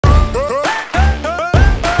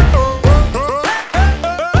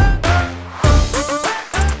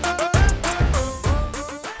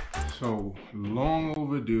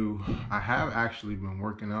I have actually been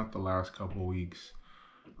working out the last couple weeks.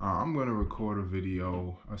 I'm going to record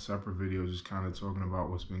a separate video, just kind of talking about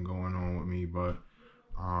what's been going on with me. But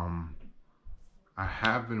I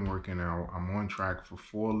have been working out. I'm on track for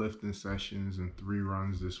 4 lifting sessions and 3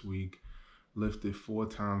 runs this week. Lifted 4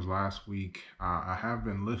 times last week. I have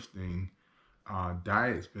been lifting.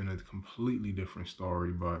 Diet's been a completely different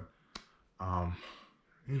story, but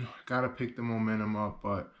gotta pick the momentum up.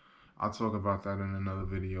 But I'll talk about that in another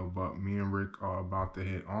video. But me and Rick are about to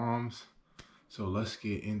hit arms, so let's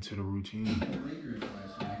get into the routine.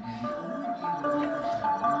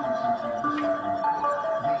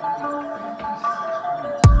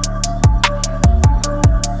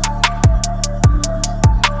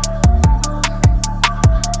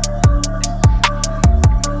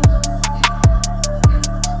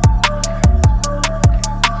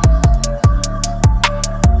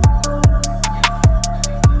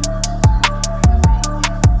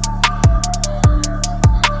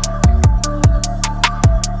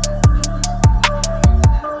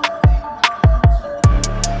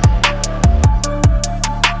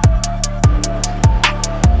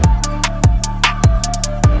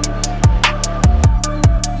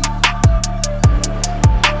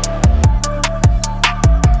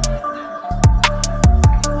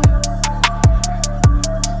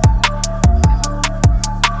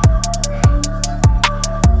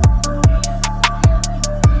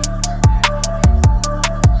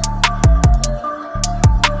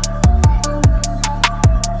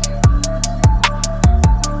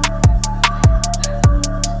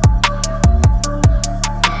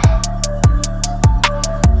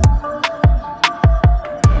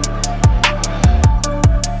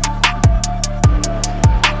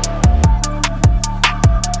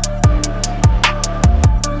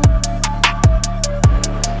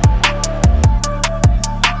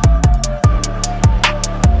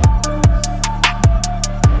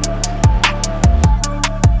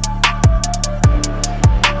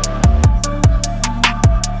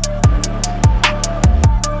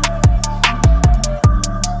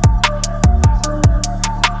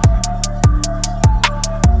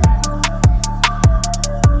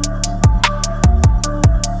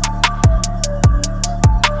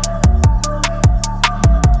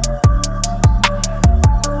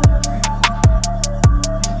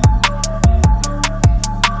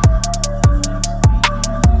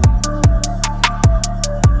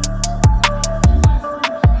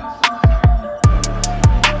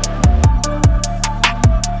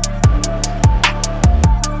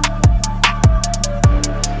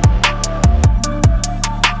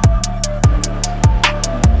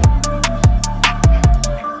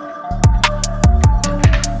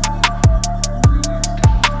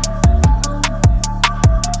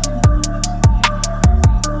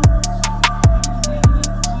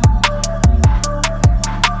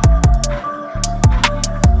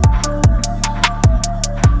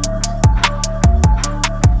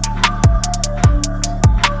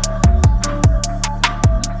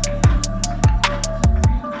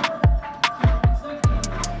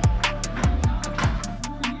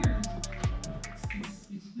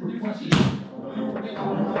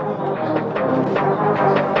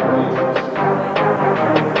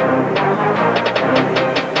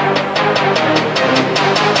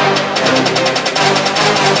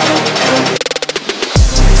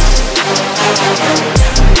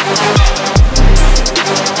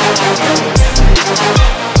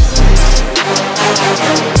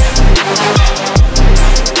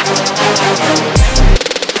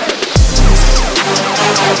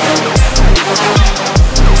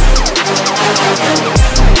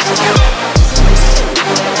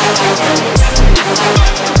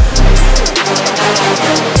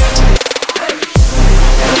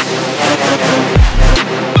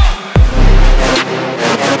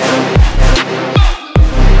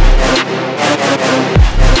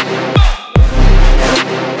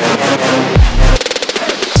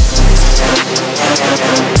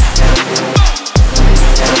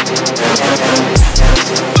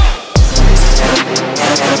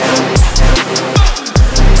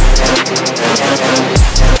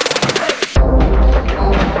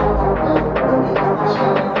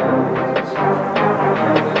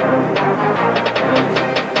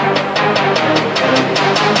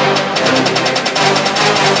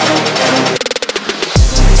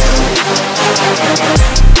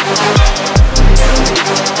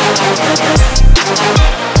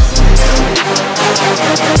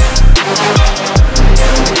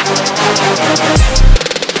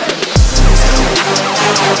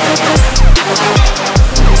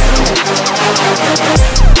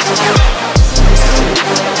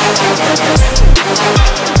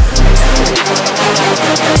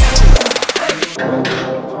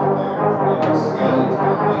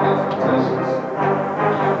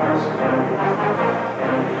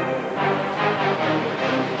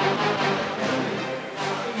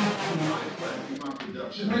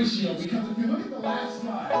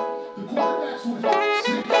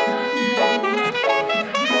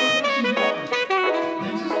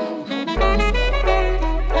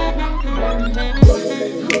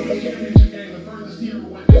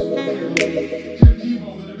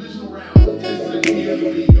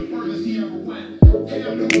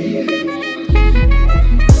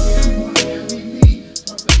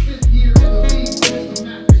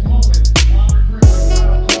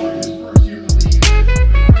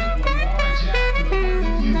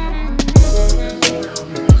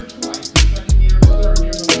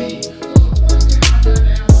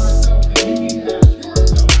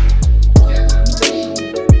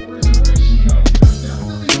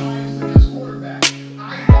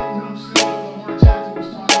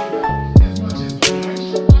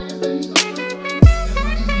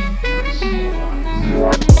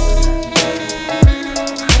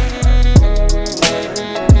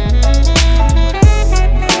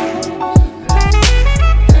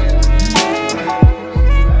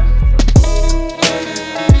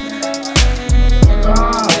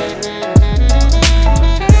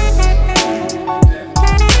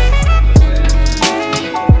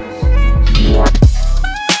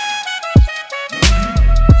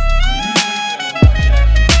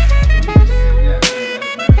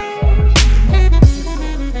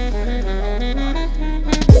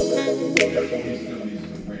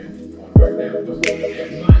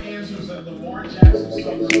 My answer is that Lamar Jackson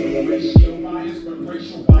suffers from ratio bias, but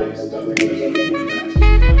racial bias doesn't exist with quarterbacks.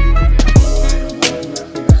 Let me break down why I'm glad you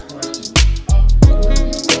asked me that question. When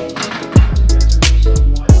you get to know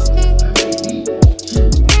someone, then they equal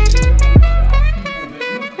to what they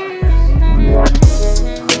know about people that look like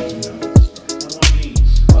that someone. What do I mean?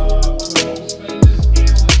 One of the most famous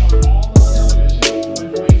analysts on all of television, when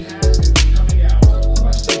Dwayne Haskins was coming out,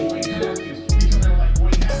 questioned Dwayne Haskins because they were like,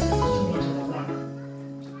 Dwayne Haskins is too much of a runner.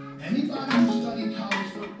 Anybody who studied college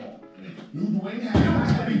football knew Dwayne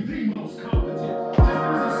Haskins to be the most competent.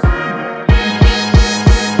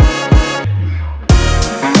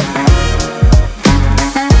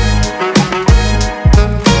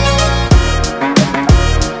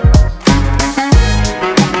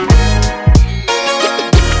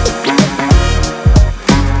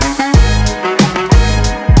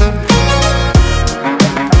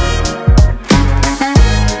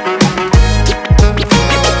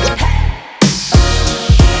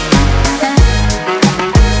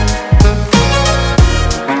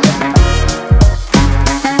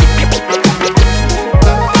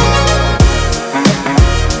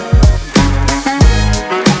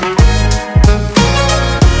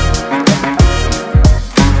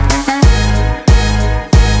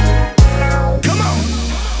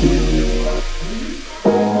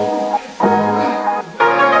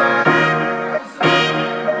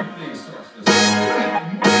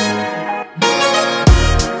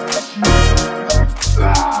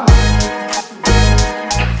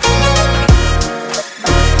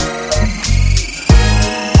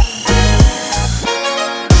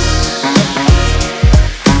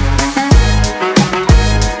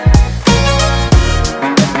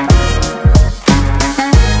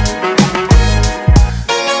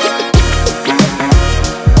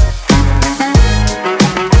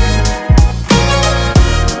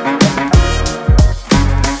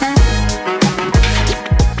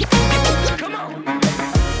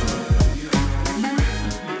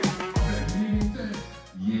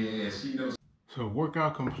 So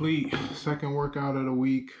workout complete, second workout of the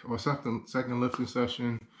week, or second lifting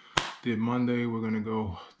session. Did Monday, we're gonna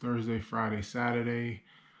go Thursday, Friday, Saturday.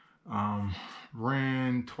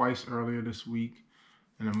 Ran twice earlier this week,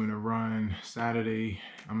 and I'm gonna run Saturday.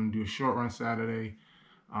 I'm gonna do a short run Saturday,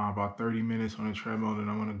 about 30 minutes on a treadmill, and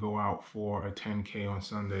I'm gonna go out for a 10K on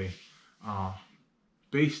Sunday.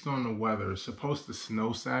 Based on the weather, it's supposed to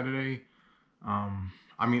snow Saturday.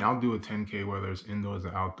 I mean, I'll do a 10K whether it's indoors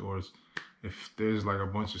or outdoors. If there's like a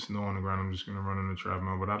bunch of snow on the ground, I'm just gonna run on the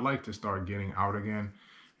treadmill. But I'd like to start getting out again,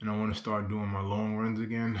 and I want to start doing my long runs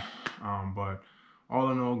again. But all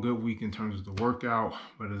in all, good week in terms of the workout.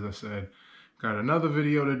 But as I said, got another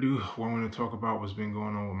video to do where I'm gonna talk about what's been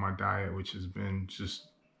going on with my diet, which has been just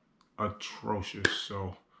atrocious.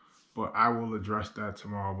 So, but I will address that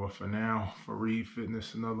tomorrow. But for now, Fareed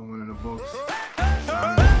Fitness, another one in the books.